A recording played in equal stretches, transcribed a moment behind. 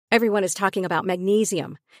Everyone is talking about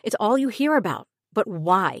magnesium. It's all you hear about. But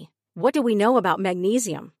why? What do we know about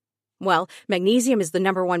magnesium? Well, magnesium is the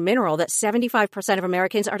number one mineral that 75% of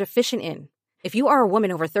Americans are deficient in. If you are a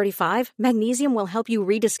woman over 35, magnesium will help you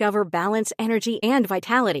rediscover balance, energy, and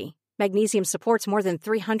vitality. Magnesium supports more than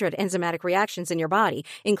 300 enzymatic reactions in your body,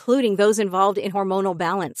 including those involved in hormonal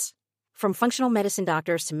balance. From functional medicine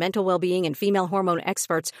doctors to mental well-being and female hormone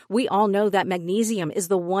experts, we all know that magnesium is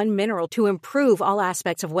the one mineral to improve all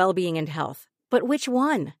aspects of well-being and health. But which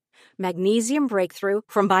one? Magnesium Breakthrough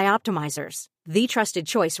from Bioptimizers, the trusted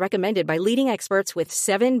choice recommended by leading experts with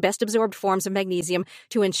 7 best-absorbed forms of magnesium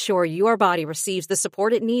to ensure your body receives the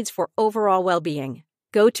support it needs for overall well-being.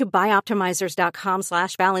 Go to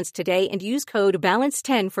bioptimizers.com/balance today and use code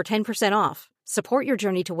BALANCE10 for 10% off. Support your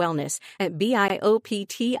journey to wellness at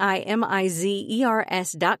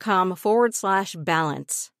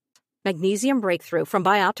bioptimizers.com/balance. Magnesium Breakthrough from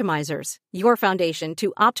Bioptimizers, your foundation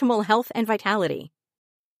to optimal health and vitality.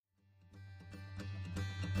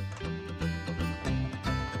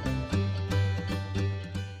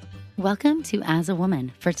 Welcome to As a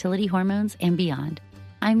Woman, Fertility, Hormones, and Beyond.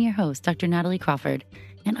 I'm your host, Dr. Natalie Crawford,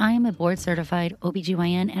 and I am a board-certified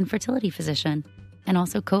OBGYN and fertility physician, and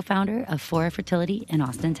also co-founder of Fora Fertility in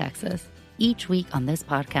Austin, Texas. Each week on this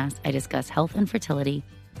podcast, I discuss health and fertility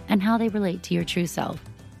and how they relate to your true self.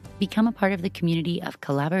 Become a part of the community of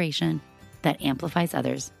collaboration that amplifies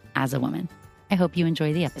others as a woman. I hope you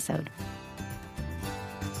enjoy the episode.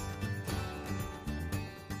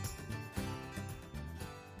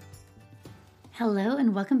 Hello,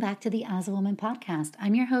 and welcome back to the As a Woman podcast.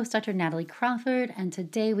 I'm your host, Dr. Natalie Crawford, and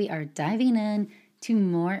today we are diving in to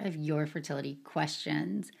more of your fertility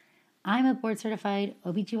questions. I'm a board-certified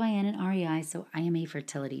OBGYN and REI, so I am a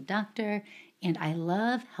fertility doctor, and I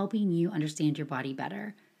love helping you understand your body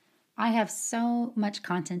better. I have so much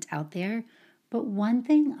content out there, but one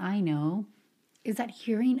thing I know is that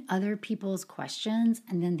hearing other people's questions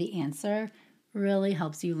and then the answer really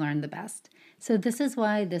helps you learn the best. So this is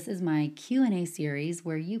why this is my Q&A series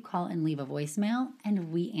where you call and leave a voicemail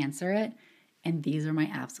and we answer it. And these are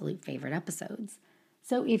my absolute favorite episodes.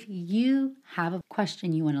 So if you have a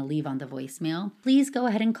question you want to leave on the voicemail, please go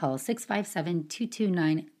ahead and call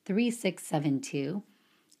 657-229-3672.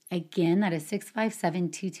 Again, that is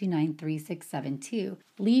 657-229-3672.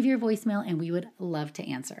 Leave your voicemail and we would love to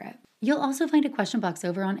answer it. You'll also find a question box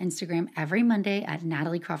over on Instagram every Monday at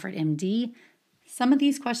Natalie Crawford MD. Some of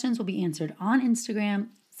these questions will be answered on Instagram,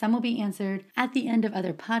 some will be answered at the end of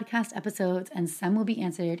other podcast episodes, and some will be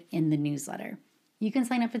answered in the newsletter. You can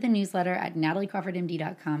sign up for the newsletter at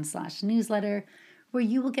nataliecrawfordmd.com/newsletter, where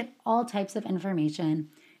you will get all types of information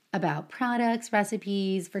about products,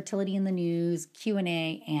 recipes, fertility in the news,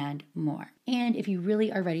 Q&A, and more. And if you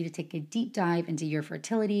really are ready to take a deep dive into your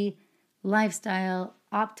fertility, lifestyle,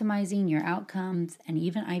 optimizing your outcomes, and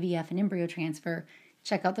even IVF and embryo transfer,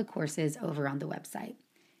 check out the courses over on the website.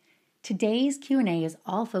 Today's Q&A is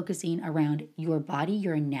all focusing around your body,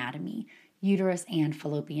 your anatomy, uterus, and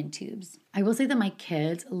fallopian tubes. I will say that my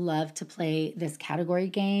kids love to play this category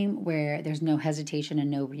game where there's no hesitation and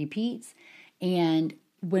no repeats. And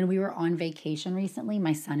when we were on vacation recently,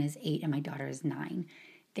 my son is 8 and my daughter is 9.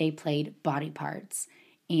 They played body parts.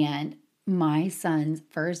 And my son's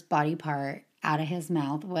first body part out of his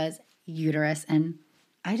mouth was uterus, and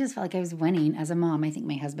I just felt like I was winning as a mom. I think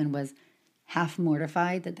my husband was half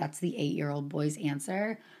mortified that that's the 8-year-old boy's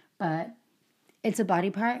answer, but it's a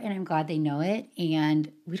body part and I'm glad they know it,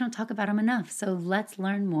 and we don't talk about them enough. So let's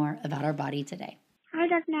learn more about our body today. Hi,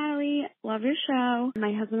 Dr. Natalie. Love your show.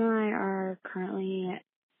 My husband and I are currently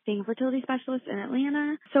seeing a fertility specialist in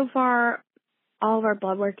Atlanta. So far, all of our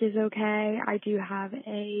blood work is okay. I do have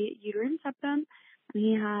a uterine septum, and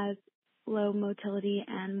he has low motility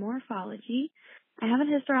and morphology. I have a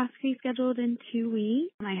hysteroscopy scheduled in 2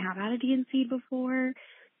 weeks. I have had a D&C before,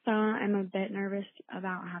 so I'm a bit nervous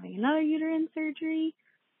about having another uterine surgery.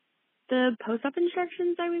 The post-op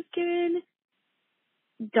instructions I was given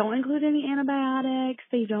don't include any antibiotics.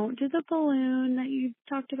 They don't do the balloon that you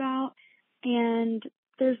talked about, and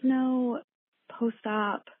there's no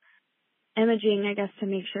post-op imaging, I guess, to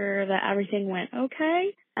make sure that everything went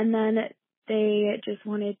okay. And then they just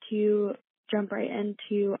wanted to jump right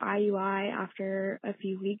into IUI after a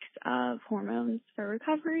few weeks of hormones for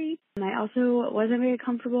recovery. And I also wasn't very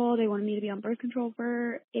comfortable. They wanted me to be on birth control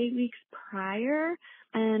for 8 weeks prior,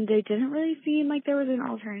 and they didn't really seem like there was an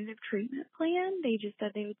alternative treatment plan. They just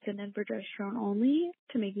said they would send in progesterone only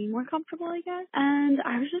to make me more comfortable, I guess. And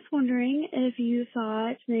I was just wondering if you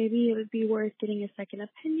thought maybe it would be worth getting a second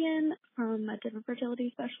opinion from a different fertility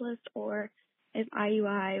specialist, or if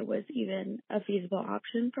IUI was even a feasible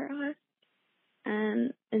option for us.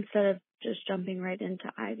 and instead of just jumping right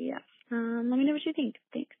into IVF. Let me know what you think.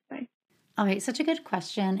 Thanks. Bye. All right, such a good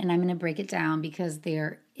question, and I'm going to break it down because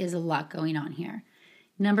there is a lot going on here.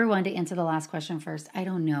 Number one, to answer the last question first, I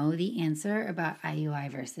don't know the answer about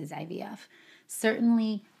IUI versus IVF.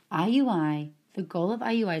 Certainly, IUI, the goal of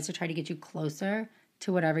IUI is to try to get you closer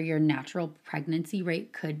to whatever your natural pregnancy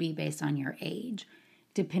rate could be based on your age.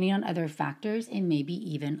 Depending on other factors, it may be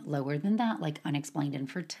even lower than that, like unexplained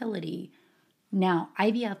infertility. Now,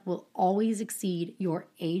 IVF will always exceed your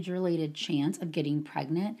age-related chance of getting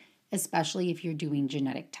pregnant, especially if you're doing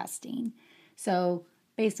genetic testing. So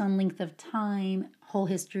based on length of time, whole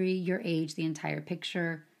history, your age, the entire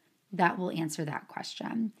picture, that will answer that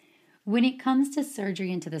question. When it comes to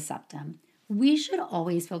surgery into the septum, we should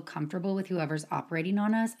always feel comfortable with whoever's operating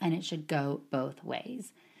on us, and it should go both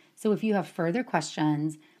ways. So if you have further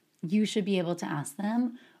questions, you should be able to ask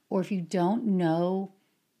them, or if you don't know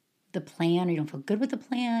the plan or you don't feel good with the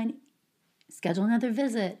plan, schedule another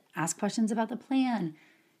visit, ask questions about the plan.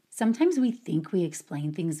 Sometimes we think we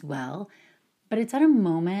explain things well, but it's at a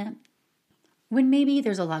moment when maybe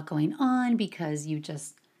there's a lot going on because you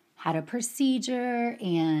just had a procedure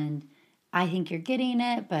and I think you're getting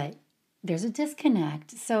it, but there's a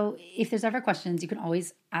disconnect. So if there's ever questions, you can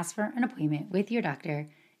always ask for an appointment with your doctor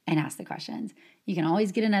and ask the questions. You can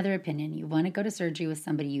always get another opinion. You want to go to surgery with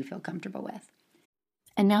somebody you feel comfortable with.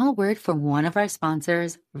 And now a word from one of our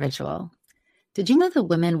sponsors, Ritual. Did you know that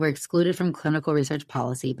women were excluded from clinical research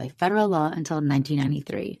policy by federal law until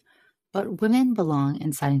 1993? But women belong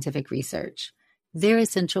in scientific research. They're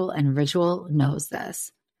essential, and Ritual knows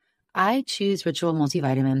this. I choose Ritual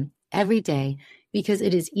multivitamin every day because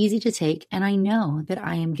it is easy to take, and I know that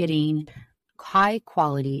I am getting high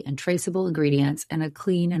quality and traceable ingredients in a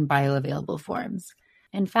clean and bioavailable forms.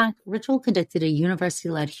 In fact, Ritual conducted a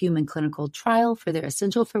university-led human clinical trial for their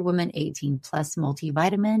Essential for Women 18 Plus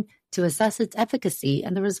multivitamin to assess its efficacy,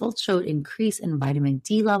 and the results showed increase in vitamin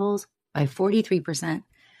D levels by 43%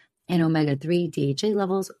 and omega-3 DHA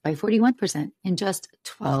levels by 41% in just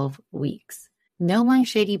 12 weeks. No my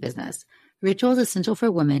shady business. Ritual's Essential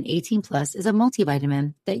for Women 18 Plus is a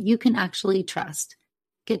multivitamin that you can actually trust.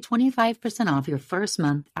 Get 25% off your first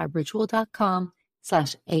month at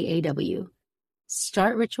ritual.com/AAW.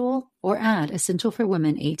 Start Ritual or add Essential for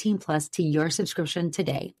Women 18 Plus to your subscription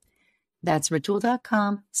today. That's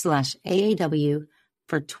ritual.com/AAW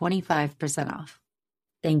for 25% off.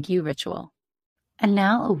 Thank you, Ritual. And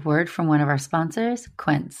now a word from one of our sponsors,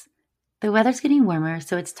 Quince. The weather's getting warmer,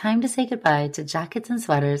 so it's time to say goodbye to jackets and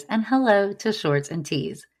sweaters and hello to shorts and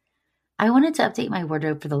tees. I wanted to update my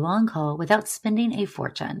wardrobe for the long haul without spending a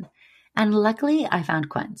fortune, and luckily I found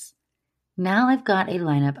Quince. Now I've got a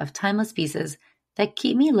lineup of timeless pieces that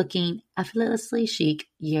keep me looking effortlessly chic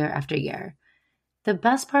year after year. The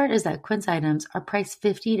best part is that Quince items are priced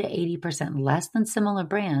 50 to 80% less than similar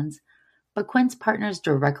brands, but Quince partners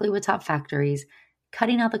directly with top factories,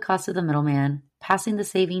 cutting out the cost of the middleman, passing the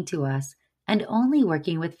saving to us, and only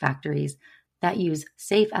working with factories that use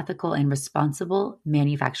safe, ethical, and responsible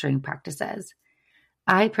manufacturing practices.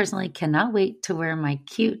 I personally cannot wait to wear my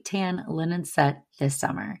cute tan linen set this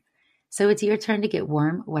summer. So it's your turn to get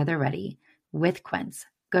warm weather ready with Quince.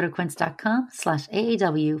 Go to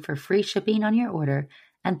quince.com/AAW for free shipping on your order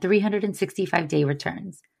and 365-day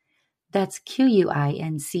returns. That's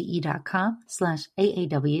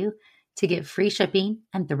QUINCE.com/AAW to get free shipping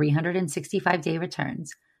and 365-day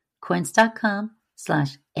returns.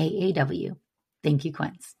 Quince.com/AAW. Thank you,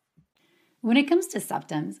 Quince. When it comes to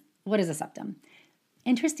septums, what is a septum?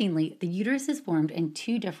 Interestingly, the uterus is formed in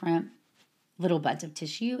two different little buds of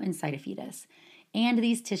tissue inside a fetus. And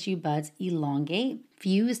these tissue buds elongate,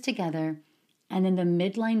 fuse together, and then the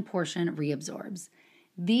midline portion reabsorbs.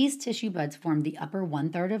 These tissue buds form the upper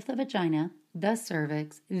 1/3 of the vagina, the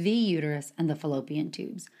cervix, the uterus, and the fallopian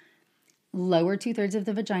tubes. Lower 2/3 of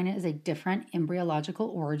the vagina is a different embryological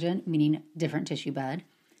origin, meaning different tissue bud.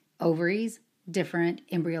 Ovaries, different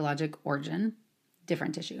embryologic origin,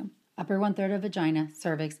 different tissue. Upper 1/3 of vagina,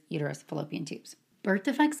 cervix, uterus, fallopian tubes. Birth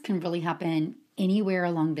defects can really happen anywhere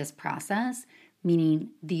along this process,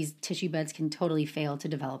 meaning these tissue buds can totally fail to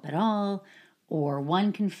develop at all, or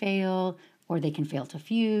one can fail, or they can fail to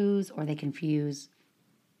fuse, or they can fuse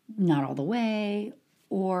not all the way,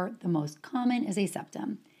 or the most common is a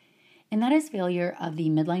septum. And that is failure of the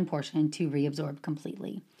midline portion to reabsorb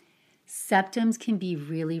completely. Septums can be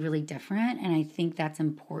really, really different, and I think that's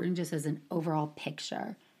important just as an overall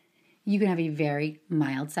picture. You can have a very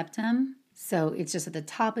mild septum, so it's just at the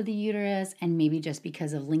top of the uterus, and maybe just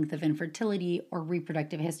because of length of infertility or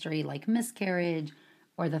reproductive history like miscarriage,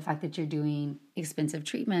 or the fact that you're doing expensive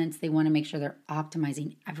treatments, they want to make sure they're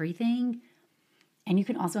optimizing everything. And you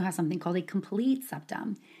can also have something called a complete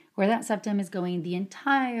septum, where that septum is going the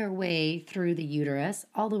entire way through the uterus,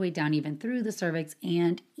 all the way down even through the cervix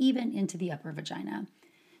and even into the upper vagina.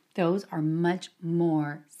 Those are much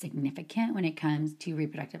more significant when it comes to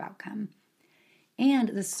reproductive outcome. And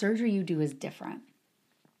the surgery you do is different.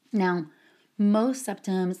 Now, most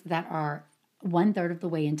septums that are 1/3 of the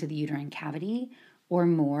way into the uterine cavity or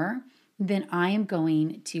more, then I am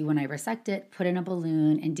going to, when I resect it, put in a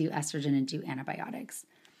balloon and do estrogen and do antibiotics.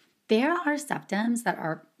 There are septums that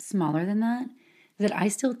are smaller than that I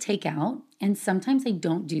still take out, and sometimes I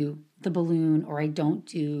don't do the balloon or I don't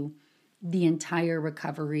do the entire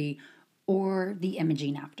recovery or the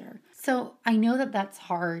imaging after. So I know that that's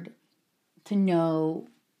hard to know.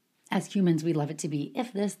 As humans, we love it to be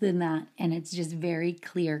if this, then that, and it's just very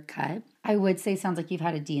clear cut. I would say sounds like you've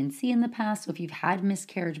had a D&C in the past, so if you've had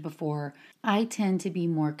miscarriage before, I tend to be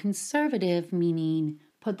more conservative, meaning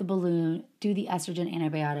put the balloon, do the estrogen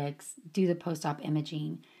antibiotics, do the post-op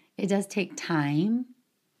imaging. It does take time,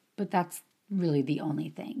 but that's really the only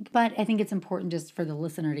thing. But I think it's important just for the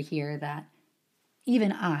listener to hear that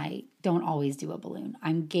even I don't always do a balloon.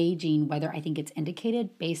 I'm gauging whether I think it's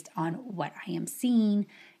indicated based on what I am seeing.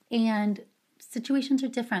 And situations are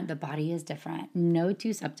different. The body is different. No two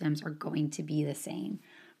septums are going to be the same.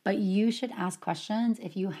 But you should ask questions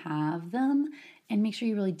if you have them and make sure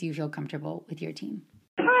you really do feel comfortable with your team.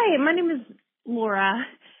 Hi, my name is Laura,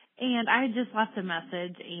 and I just left a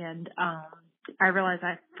message, and I realized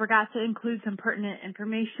I forgot to include some pertinent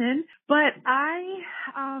information. But I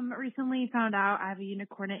recently found out I have a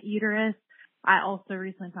unicornate uterus. I also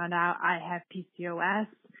recently found out I have PCOS.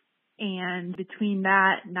 And between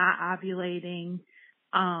that, not ovulating,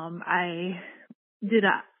 I did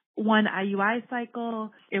one IUI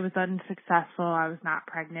cycle. It was unsuccessful. I was not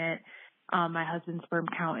pregnant. My husband's sperm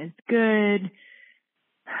count is good.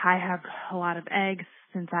 I have a lot of eggs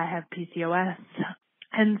since I have PCOS.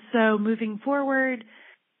 And so moving forward,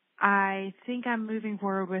 I think I'm moving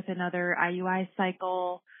forward with another IUI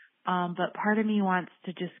cycle. But part of me wants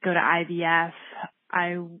to just go to IVF.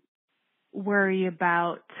 I worry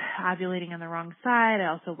about ovulating on the wrong side. I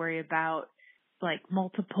also worry about like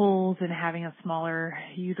multiples and having a smaller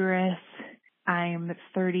uterus. I'm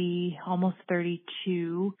 30, almost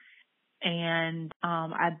 32, and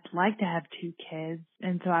I'd like to have 2 kids.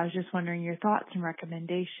 And so I was just wondering your thoughts and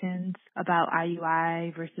recommendations about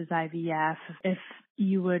IUI versus IVF. If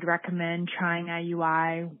you would recommend trying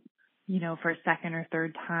IUI, for a second or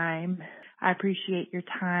third time. I appreciate your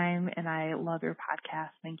time and I love your podcast.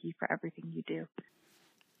 Thank you for everything you do.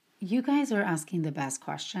 You guys are asking the best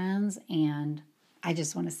questions, and I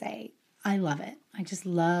just want to say I love it. I just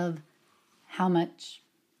love how much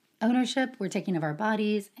ownership we're taking of our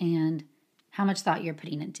bodies and how much thought you're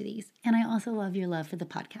putting into these. And I also love your love for the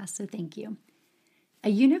podcast, so thank you. A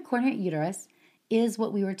unicornate uterus is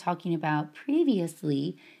what we were talking about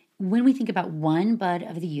previously when we think about one bud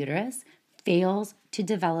of the uterus fails to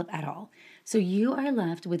develop at all. So you are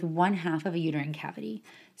left with 1/2 of a uterine cavity.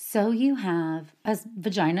 So you have a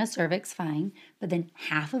vagina, cervix, fine, but then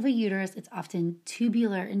half of a uterus, it's often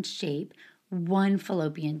tubular in shape, 1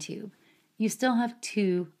 fallopian tube. You still have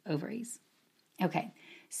 2 ovaries. Okay,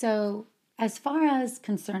 so as far as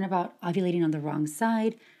concern about ovulating on the wrong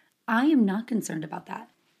side, I am not concerned about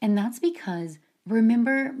that. And that's because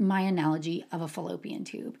remember my analogy of a fallopian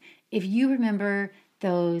tube. If you remember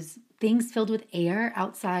those things filled with air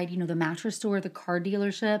outside, the mattress store, the car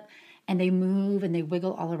dealership, and they move and they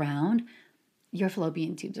wiggle all around, your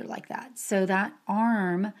fallopian tubes are like that. So that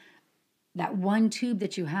arm, that one tube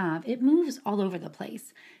that you have, it moves all over the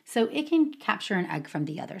place. So it can capture an egg from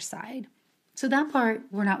the other side. So that part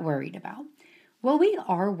we're not worried about. What we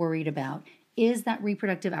are worried about is that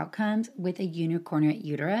reproductive outcomes with a unicornate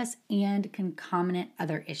uterus and concomitant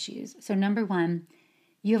other issues. So number 1,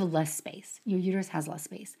 you have less space. Your uterus has less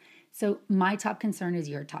space. So my top concern is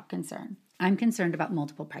your top concern. I'm concerned about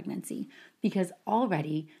multiple pregnancy because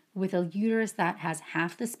already with a uterus that has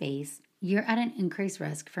half the space, you're at an increased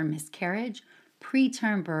risk for miscarriage,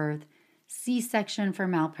 preterm birth, C-section for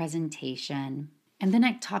malpresentation, and then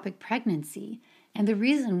ectopic pregnancy. And the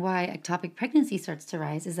reason why ectopic pregnancy starts to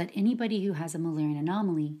rise is that anybody who has a Mullerian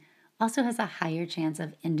anomaly also has a higher chance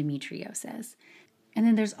of endometriosis. And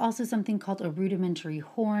then there's also something called a rudimentary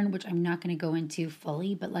horn, which I'm not going to go into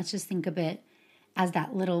fully, but let's just think of it as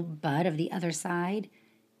that little bud of the other side.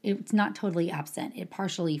 It's not totally absent. It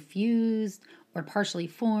partially fused or partially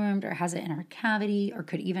formed or has an inner cavity or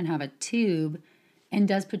could even have a tube and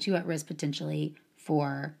does put you at risk potentially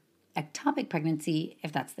for ectopic pregnancy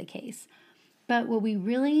if that's the case. But what we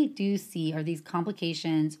really do see are these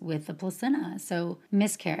complications with the placenta. So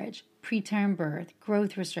miscarriage, preterm birth,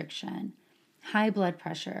 growth restriction, high blood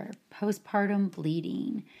pressure, postpartum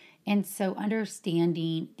bleeding. And so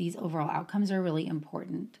understanding these overall outcomes are really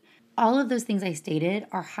important. All of those things I stated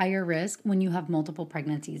are higher risk when you have multiple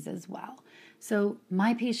pregnancies as well. So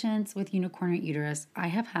my patients with unicornuate uterus, I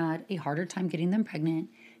have had a harder time getting them pregnant.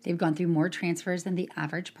 They've gone through more transfers than the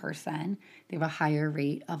average person. They have a higher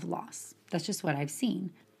rate of loss. That's just what I've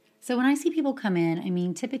seen. So when I see people come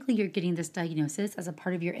in, typically you're getting this diagnosis as a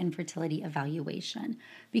part of your infertility evaluation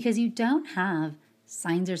because you don't have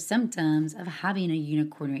signs or symptoms of having a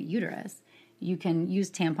unicornuate uterus. You can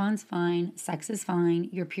use tampons fine, sex is fine,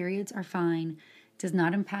 your periods are fine, does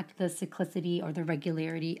not impact the cyclicity or the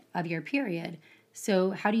regularity of your period.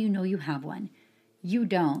 So how do you know you have one? You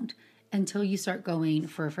don't until you start going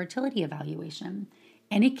for a fertility evaluation.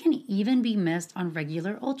 And it can even be missed on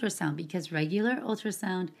regular ultrasound because regular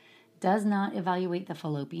ultrasound does not evaluate the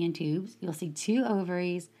fallopian tubes. You'll see 2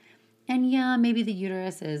 ovaries, and yeah, maybe the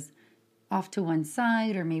uterus is off to one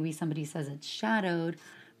side, or maybe somebody says it's shadowed.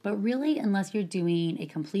 But really, unless you're doing a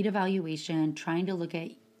complete evaluation, trying to look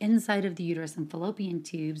at inside of the uterus and fallopian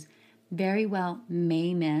tubes, very well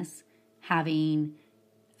may miss having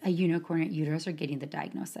a unicornuate uterus or getting the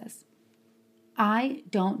diagnosis. I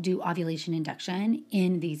don't do ovulation induction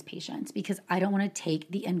in these patients because I don't want to take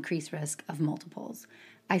the increased risk of multiples.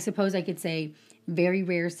 I suppose I could say very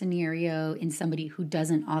rare scenario in somebody who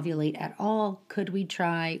doesn't ovulate at all. Could we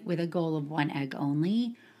try with a goal of 1 egg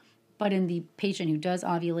only? But in the patient who does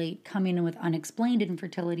ovulate, coming in with unexplained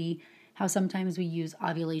infertility, how sometimes we use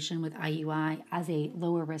ovulation with IUI as a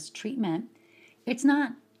lower risk treatment, it's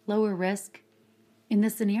not lower risk in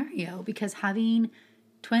this scenario because having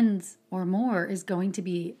twins or more is going to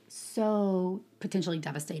be so potentially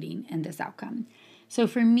devastating in this outcome. So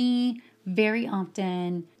for me, very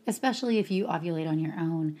often, especially if you ovulate on your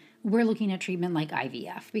own, we're looking at treatment like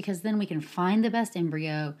IVF because then we can find the best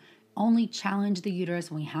embryo, only challenge the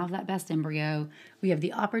uterus when we have that best embryo. We have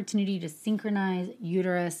the opportunity to synchronize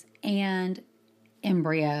uterus and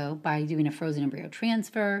embryo by doing a frozen embryo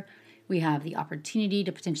transfer. We have the opportunity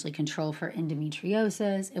to potentially control for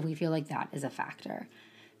endometriosis if we feel like that is a factor.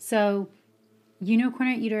 So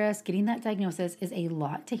unicornuate uterus, getting that diagnosis is a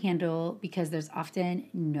lot to handle because there's often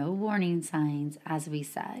no warning signs, as we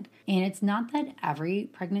said. And it's not that every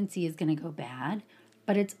pregnancy is going to go bad,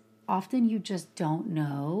 but it's often you just don't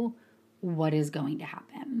know what is going to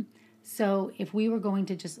happen. So if we were going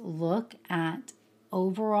to just look at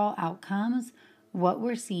overall outcomes, what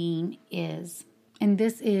we're seeing is, and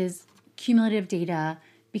this is cumulative data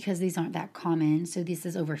because these aren't that common. So this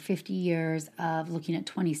is over 50 years of looking at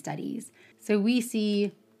 20 studies. So we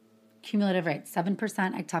see cumulative rates, 7%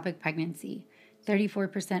 ectopic pregnancy,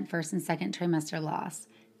 34% first and second trimester loss,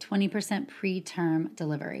 20% preterm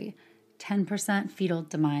delivery, 10% fetal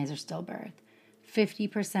demise or stillbirth,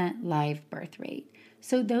 50% live birth rate.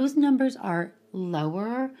 So those numbers are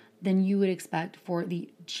lower than you would expect for the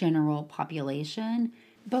general population.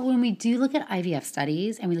 But when we do look at IVF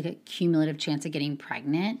studies and we look at cumulative chance of getting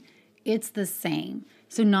pregnant, it's the same.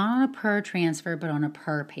 So not on a per transfer, but on a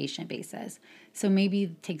per patient basis. So maybe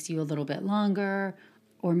it takes you a little bit longer,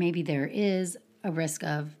 or maybe there is a risk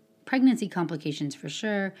of pregnancy complications for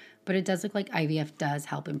sure, but it does look like IVF does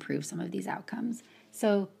help improve some of these outcomes.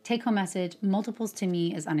 So take home message, multiples to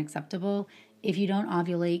me is unacceptable. If you don't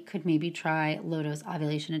ovulate, could maybe try low-dose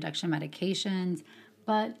ovulation induction medications,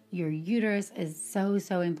 but your uterus is so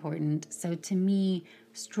important. So to me,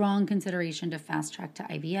 strong consideration to fast track to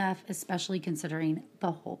IVF, especially considering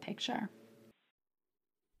the whole picture.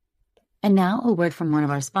 And now a word from one of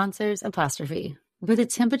our sponsors, Apostrophe. With the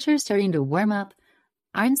temperature starting to warm up,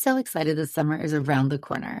 I'm so excited the summer is around the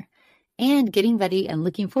corner and getting ready and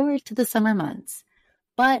looking forward to the summer months.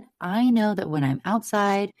 But I know that when I'm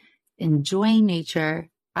outside, enjoying nature,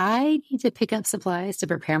 I need to pick up supplies to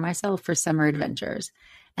prepare myself for summer adventures.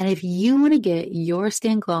 And if you want to get your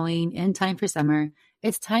skin glowing in time for summer,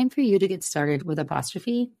 it's time for you to get started with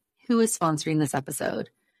Apostrophe, who is sponsoring this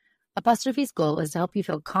episode. Apostrophe's goal is to help you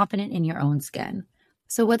feel confident in your own skin.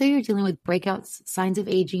 So whether you're dealing with breakouts, signs of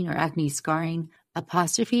aging, or acne scarring,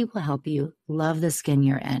 Apostrophe will help you love the skin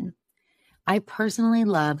you're in. I personally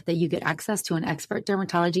love that you get access to an expert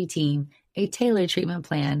dermatology team, a tailored treatment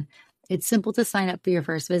plan. It's simple to sign up for your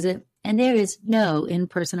first visit, and there is no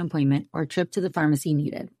in-person appointment or trip to the pharmacy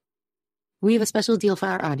needed. We have a special deal for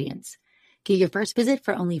our audience. Get your first visit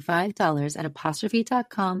for only $5 at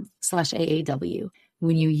apostrophe.com/AAW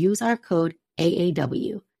when you use our code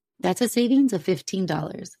AAW. That's a savings of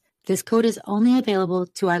 $15. This code is only available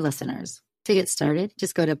to our listeners. To get started,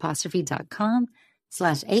 just go to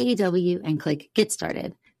apostrophe.com/AAW and click Get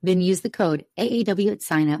Started. Then use the code AAW at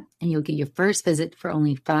sign up and you'll get your first visit for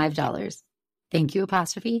only $5. Thank you,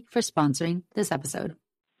 Apostrophe, for sponsoring this episode.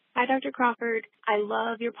 Hi, Dr. Crawford. I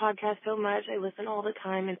love your podcast so much. I listen all the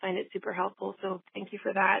time and find it super helpful, so thank you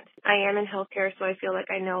for that. I am in healthcare, so I feel like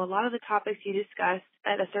I know a lot of the topics you discussed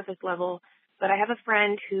at a surface level, but I have a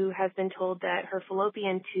friend who has been told that her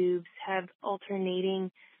fallopian tubes have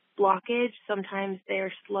alternating blockage. Sometimes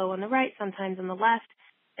they're slow on the right, sometimes on the left,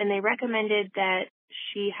 and they recommended that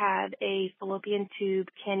she had a fallopian tube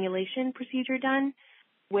cannulation procedure done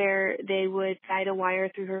where they would guide a wire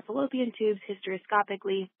through her fallopian tubes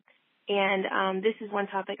hysteroscopically. And this is one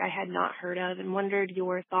topic I had not heard of and wondered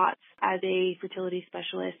your thoughts as a fertility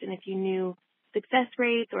specialist and if you knew success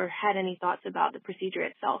rates or had any thoughts about the procedure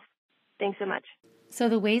itself. Thanks so much. So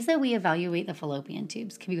the ways that we evaluate the fallopian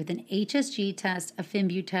tubes can be with an HSG test, a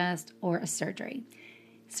FIMBU test, or a surgery.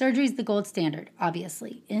 Surgery is the gold standard,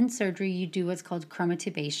 obviously. In surgery, you do what's called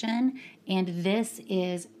chromatubation, and this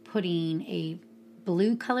is putting a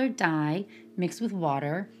blue-colored dye mixed with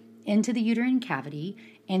water into the uterine cavity,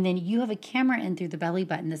 and then you have a camera in through the belly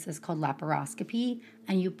button. This is called laparoscopy,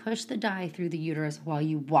 and you push the dye through the uterus while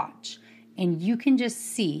you watch. And you can just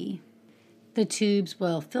see the tubes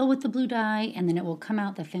will fill with the blue dye, and then it will come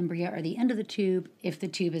out the fimbria or the end of the tube if the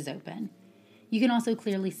tube is open. You can also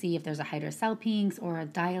clearly see if there's a hydrosalpinx or a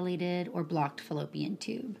dilated or blocked fallopian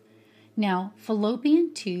tube. Now,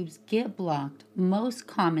 fallopian tubes get blocked most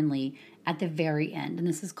commonly at the very end, and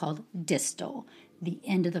this is called distal, the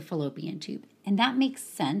end of the fallopian tube. And that makes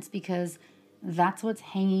sense because that's what's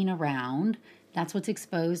hanging around. That's what's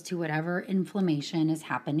exposed to whatever inflammation is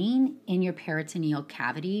happening in your peritoneal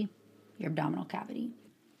cavity, your abdominal cavity.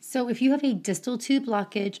 So if you have a distal tube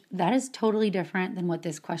blockage, that is totally different than what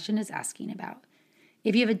this question is asking about.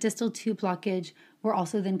 If you have a distal tube blockage, we're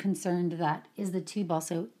also then concerned that is the tube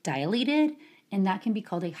also dilated, and that can be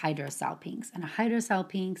called a hydrosalpinx. And a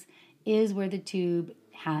hydrosalpinx is where the tube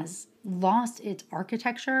has lost its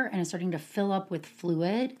architecture and is starting to fill up with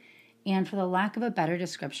fluid. And for the lack of a better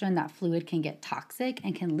description, that fluid can get toxic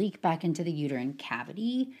and can leak back into the uterine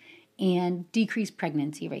cavity and decrease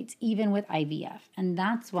pregnancy rates, even with IVF. And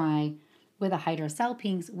that's why with a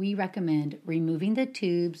hydrosalpinx, we recommend removing the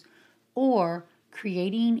tubes or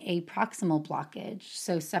creating a proximal blockage,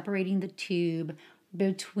 so separating the tube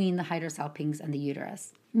between the hydrosalpinx and the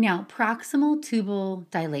uterus. Now, proximal tubal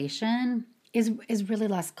dilation is really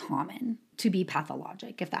less common to be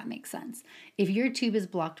pathologic, if that makes sense. If your tube is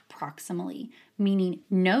blocked proximally, meaning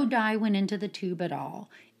no dye went into the tube at all,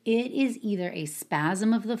 it is either a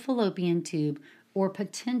spasm of the fallopian tube or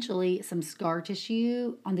potentially some scar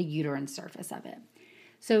tissue on the uterine surface of it.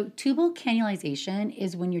 So tubal cannulization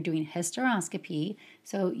is when you're doing hysteroscopy.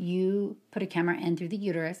 So you put a camera in through the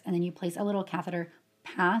uterus and then you place a little catheter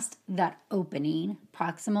past that opening.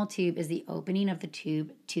 Proximal tube is the opening of the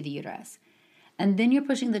tube to the uterus. And then you're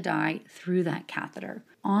pushing the dye through that catheter.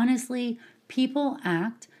 Honestly, people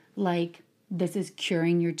act like this is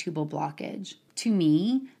curing your tubal blockage. To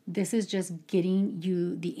me, this is just getting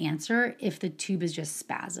you the answer if the tube is just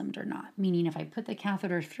spasmed or not. Meaning if I put the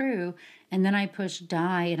catheter through and then I push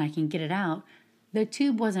dye and I can get it out, the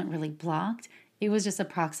tube wasn't really blocked. It was just a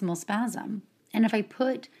proximal spasm. And if I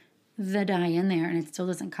put the dye in there and it still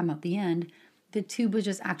doesn't come out the end, the tube was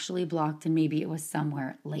just actually blocked and maybe it was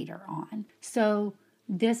somewhere later on. So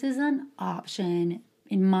this is an option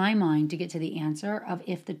in my mind to get to the answer of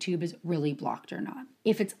if the tube is really blocked or not.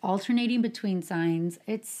 If it's alternating between signs,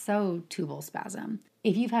 it's so tubal spasm.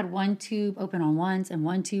 If you've had one tube open on once and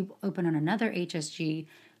one tube open on another HSG,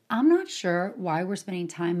 I'm not sure why we're spending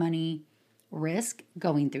time, money, risk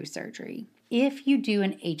going through surgery. If you do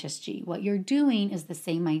an HSG, what you're doing is the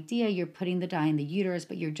same idea. You're putting the dye in the uterus,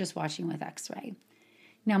 but you're just watching with x-ray.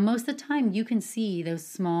 Now, most of the time you can see those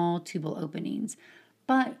small tubal openings,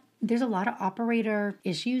 but there's a lot of operator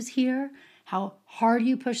issues here. How hard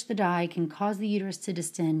you push the dye can cause the uterus to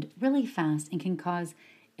distend really fast and can cause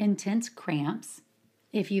intense cramps.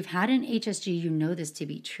 If you've had an HSG, you know this to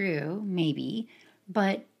be true, maybe,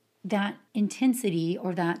 but that intensity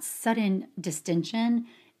or that sudden distension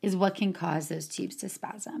is what can cause those tubes to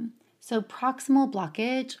spasm. So proximal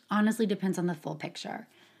blockage honestly depends on the full picture.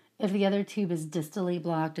 If the other tube is distally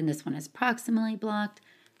blocked and this one is proximally blocked,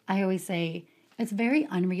 I always say it's very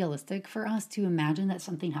unrealistic for us to imagine that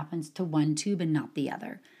something happens to one tube and not the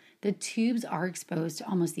other. The tubes are exposed to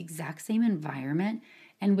almost the exact same environment,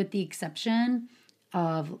 and with the exception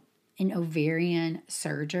of an ovarian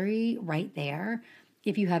surgery right there,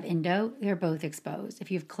 If you have endo, they're both exposed. If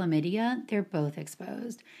you have chlamydia, they're both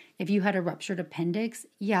exposed. If you had a ruptured appendix,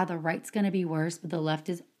 yeah, the right's going to be worse, but the left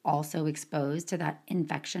is also exposed to that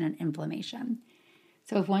infection and inflammation.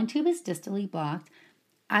 So if one tube is distally blocked,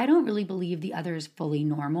 I don't really believe the other is fully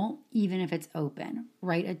normal, even if it's open,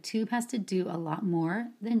 right? A tube has to do a lot more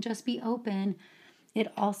than just be open.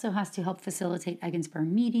 It also has to help facilitate egg and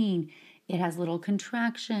sperm meeting. It has little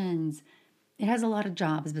contractions. It has a lot of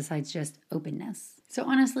jobs besides just openness. So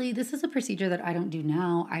honestly, this is a procedure that I don't do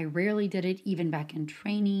now. I rarely did it even back in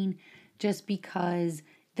training just because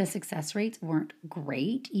the success rates weren't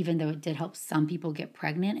great, even though it did help some people get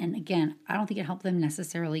pregnant. And again, I don't think it helped them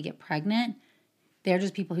necessarily get pregnant. They're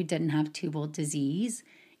just people who didn't have tubal disease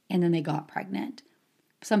and then they got pregnant.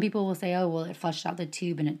 Some people will say, oh, well, it flushed out the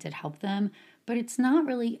tube and it did help them, but it's not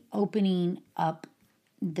really opening up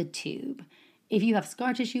the tube. If you have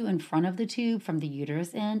scar tissue in front of the tube from the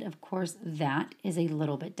uterus end, of course, that is a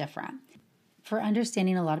little bit different. For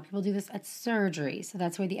understanding, a lot of people do this at surgery, so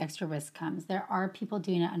that's where the extra risk comes. There are people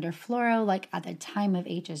doing it under fluoro, like at the time of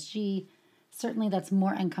HSG. Certainly that's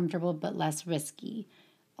more uncomfortable but less risky.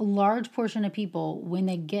 A large portion of people, when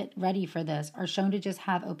they get ready for this, are shown to just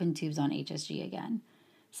have open tubes on HSG again.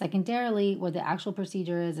 Secondarily, what the actual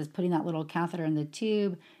procedure is putting that little catheter in the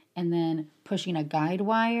tube and then pushing a guide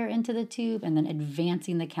wire into the tube and then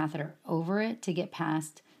advancing the catheter over it to get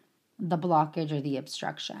past the blockage or the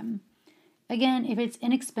obstruction. Again, if it's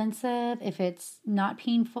inexpensive, if it's not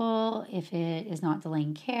painful, if it is not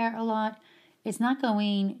delaying care a lot, it's not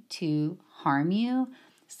going to harm you.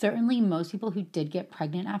 Certainly, most people who did get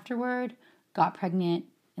pregnant afterward got pregnant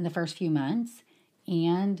in the first few months,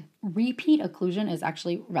 and repeat occlusion is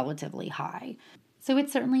actually relatively high. So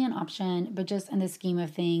it's certainly an option, but just in the scheme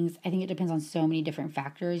of things, I think it depends on so many different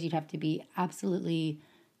factors. You'd have to be absolutely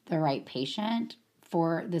the right patient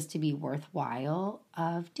for this to be worthwhile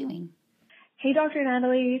of doing. Hey, Dr.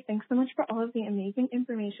 Natalie, thanks so much for all of the amazing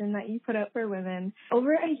information that you put out for women.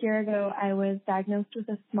 Over a year ago, I was diagnosed with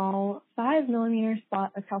a small 5-millimeter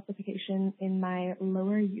spot of calcification in my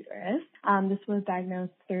lower uterus. This was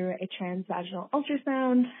diagnosed through a transvaginal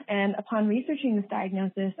ultrasound, and upon researching this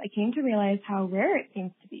diagnosis, I came to realize how rare it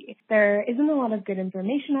seems to be. There isn't a lot of good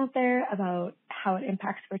information out there about how it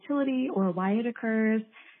impacts fertility or why it occurs.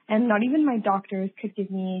 And not even my doctors could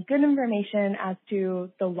give me good information as to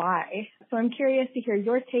the why. So I'm curious to hear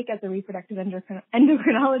your take as a reproductive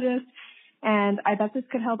endocrinologist, and I bet this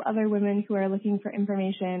could help other women who are looking for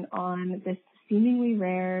information on this seemingly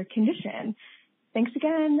rare condition. Thanks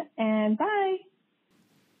again, and bye.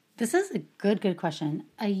 This is a good question.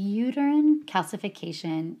 A uterine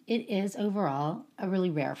calcification, it is overall a really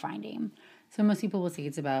rare finding. So most people will say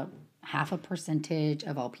it's about 0.5%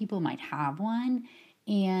 of all people might have one.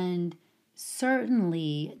 And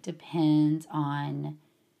certainly depends on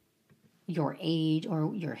your age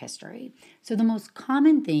or your history. So the most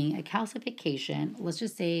common thing, a calcification, let's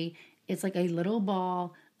just say it's like a little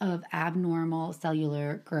ball of abnormal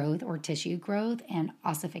cellular growth or tissue growth and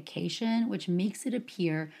ossification, which makes it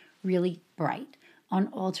appear really bright. On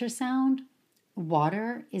ultrasound,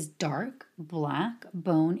 water is dark black,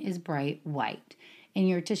 bone is bright white, and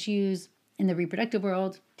your tissues in the reproductive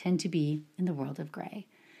world tend to be in the world of gray.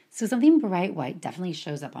 So something bright white definitely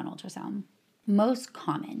shows up on ultrasound. Most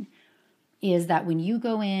common is that when you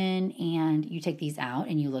go in and you take these out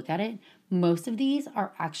and you look at it, most of these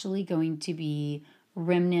are actually going to be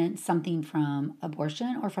remnants, something from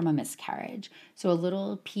abortion or from a miscarriage. So a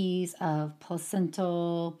little piece of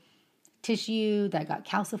placental tissue that got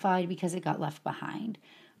calcified because it got left behind.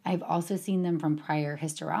 I've also seen them from prior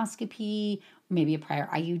hysteroscopy, maybe a prior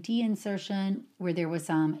IUD insertion where there was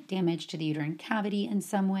some damage to the uterine cavity in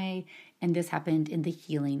some way, and this happened in the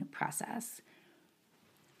healing process.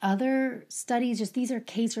 Other studies, just these are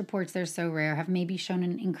case reports, they're so rare, have maybe shown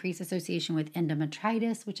an increased association with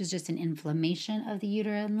endometritis, which is just an inflammation of the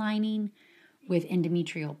uterine lining, with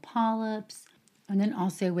endometrial polyps, and then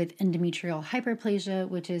also with endometrial hyperplasia,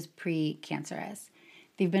 which is precancerous.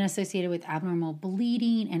 They've been associated with abnormal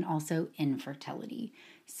bleeding and also infertility.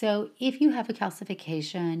 So if you have a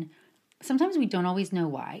calcification, sometimes we don't always know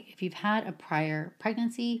why. If you've had a prior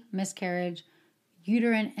pregnancy, miscarriage,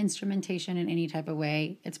 uterine instrumentation in any type of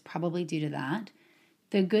way, it's probably due to that.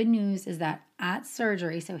 The good news is that at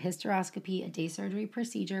surgery, so hysteroscopy, a day surgery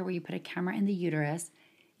procedure where you put a camera in the uterus,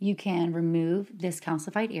 you can remove this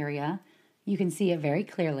calcified area. You can see it very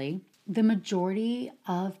clearly. The majority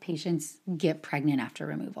of patients get pregnant after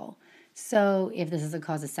removal. So if this is a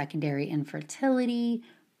cause of secondary infertility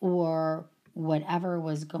or whatever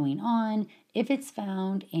was going on, if it's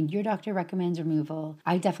found and your doctor recommends removal,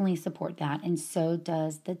 I definitely support that. And so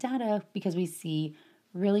does the data, because we see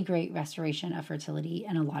really great restoration of fertility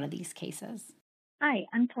in a lot of these cases. Hi,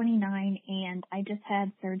 I'm 29 and I just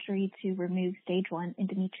had surgery to remove stage 1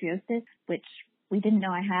 endometriosis, which we didn't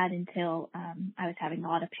know I had until I was having a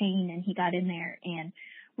lot of pain, and he got in there and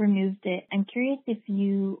removed it. I'm curious if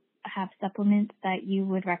you have supplements that you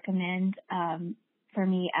would recommend for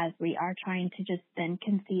me, as we are trying to just then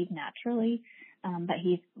conceive naturally. But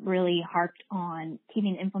he's really harped on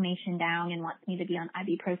keeping inflammation down and wants me to be on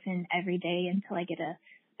ibuprofen every day until I get a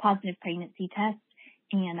positive pregnancy test.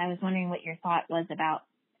 And I was wondering what your thought was about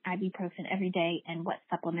ibuprofen every day and what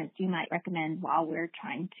supplements you might recommend while we're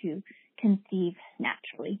trying to conceive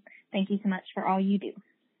naturally. Thank you so much for all you do.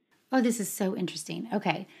 Oh, this is so interesting.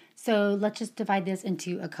 Okay, so let's just divide this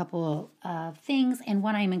into a couple of things. And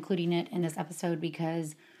one, I'm including it in this episode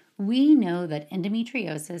because we know that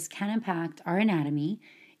endometriosis can impact our anatomy.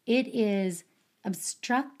 It is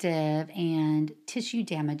obstructive and tissue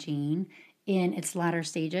damaging in its latter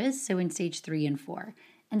stages, so in stage 3 and 4.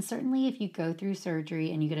 And certainly if you go through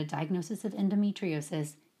surgery and you get a diagnosis of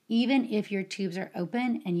endometriosis, even if your tubes are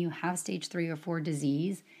open and you have stage 3 or 4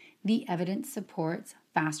 disease, the evidence supports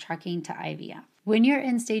fast-tracking to IVF. When you're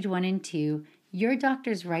in stage 1 and 2, your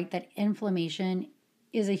doctor's right that inflammation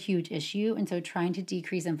is a huge issue, and so trying to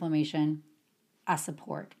decrease inflammation, I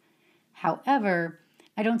support. However,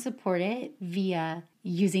 I don't support it via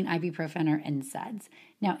using ibuprofen or NSAIDs.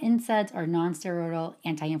 Now, NSAIDs are non-steroidal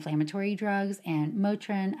anti-inflammatory drugs, and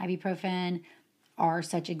Motrin, ibuprofen are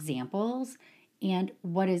such examples. And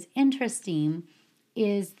what is interesting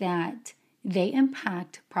is that they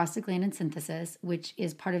impact prostaglandin synthesis, which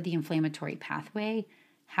is part of the inflammatory pathway.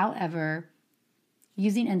 However,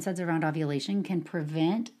 using NSAIDs around ovulation can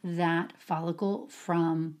prevent that follicle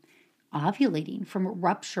from ovulating, from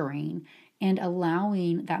rupturing, and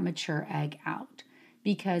allowing that mature egg out,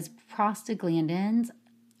 because prostaglandins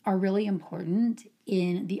are really important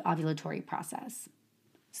in the ovulatory process.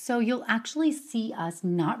 So you'll actually see us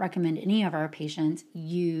not recommend any of our patients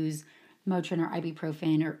use Motrin or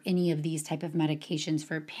ibuprofen or any of these type of medications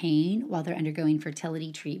for pain while they're undergoing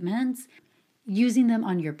fertility treatments. Using them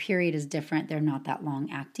on your period is different. They're not that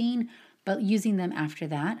long acting, but using them after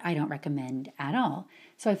that, I don't recommend at all.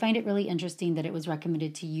 So I find it really interesting that it was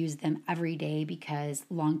recommended to use them every day, because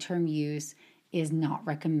long-term use is not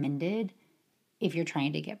recommended if you're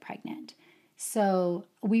trying to get pregnant. So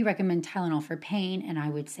we recommend Tylenol for pain, and I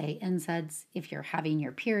would say NSAIDs if you're having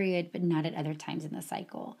your period, but not at other times in the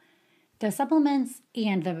cycle. The supplements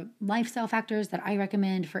and the lifestyle factors that I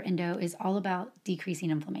recommend for endo is all about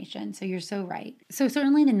decreasing inflammation. So you're so right. So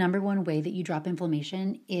certainly the number one way that you drop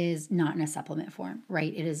inflammation is not in a supplement form,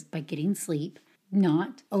 right? It is by getting sleep,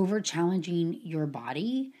 not over challenging your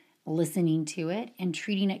body, listening to it, and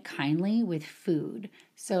treating it kindly with food.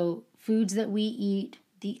 So foods that we eat,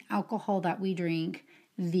 the alcohol that we drink,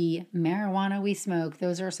 the marijuana we smoke,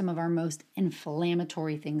 those are some of our most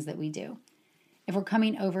inflammatory things that we do. If we're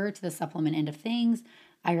coming over to the supplement end of things,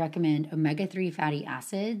 I recommend omega-3 fatty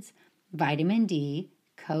acids, vitamin D,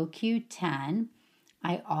 CoQ10.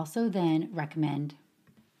 I also then recommend,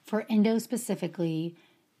 for endo specifically,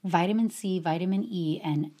 vitamin C, vitamin E,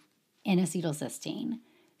 and N-acetylcysteine.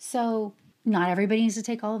 So not everybody needs to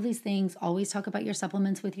take all of these things. Always talk about your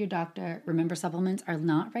supplements with your doctor. Remember, supplements are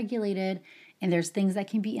not regulated, and there's things that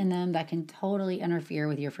can be in them that can totally interfere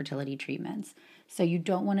with your fertility treatments. So you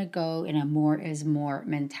don't want to go in a more is more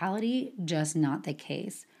mentality, just not the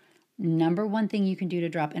case. Number one thing you can do to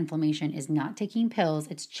drop inflammation is not taking pills.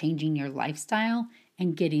 It's changing your lifestyle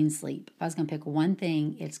and getting sleep. If I was going to pick one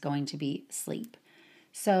thing, it's going to be sleep.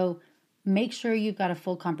 So make sure you've got a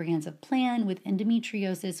full comprehensive plan. With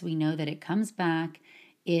endometriosis, we know that it comes back.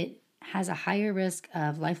 It has a higher risk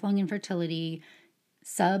of lifelong infertility,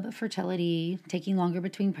 subfertility, taking longer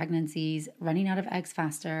between pregnancies, running out of eggs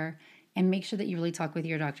faster, and make sure that you really talk with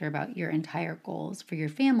your doctor about your entire goals for your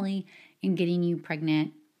family and getting you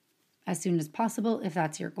pregnant as soon as possible if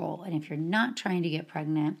that's your goal. And if you're not trying to get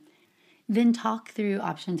pregnant, then talk through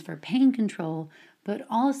options for pain control, but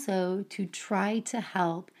also to try to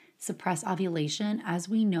help suppress ovulation, as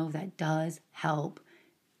we know that does help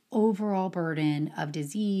overall burden of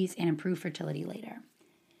disease and improve fertility later.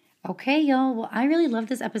 Okay, y'all. Well, I really love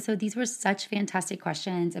this episode. These were such fantastic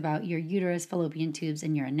questions about your uterus, fallopian tubes,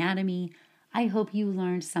 and your anatomy. I hope you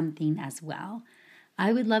learned something as well.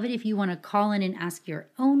 I would love it if you want to call in and ask your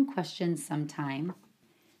own questions sometime.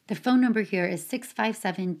 The phone number here is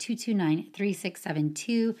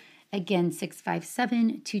 657-229-3672. Again,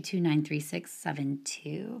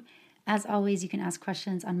 657-229-3672. As always, you can ask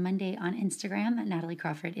questions on Monday on Instagram at Natalie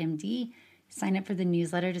Crawford MD. Sign up for the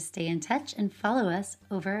newsletter to stay in touch and follow us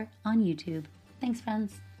over on YouTube. Thanks,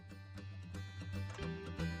 friends.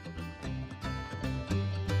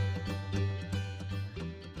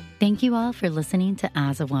 Thank you all for listening to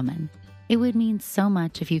As a Woman. It would mean so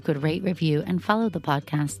much if you could rate, review, and follow the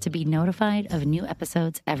podcast to be notified of new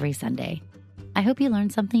episodes every Sunday. I hope you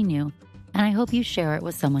learned something new, and I hope you share it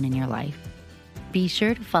with someone in your life. Be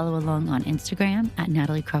sure to follow along on Instagram at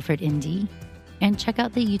Natalie Crawford MD, and check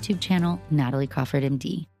out the YouTube channel Natalie Crawford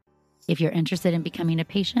MD. If you're interested in becoming a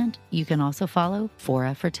patient, you can also follow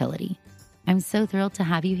Fora Fertility. I'm so thrilled to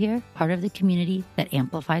have you here, part of the community that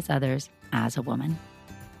amplifies others as a woman.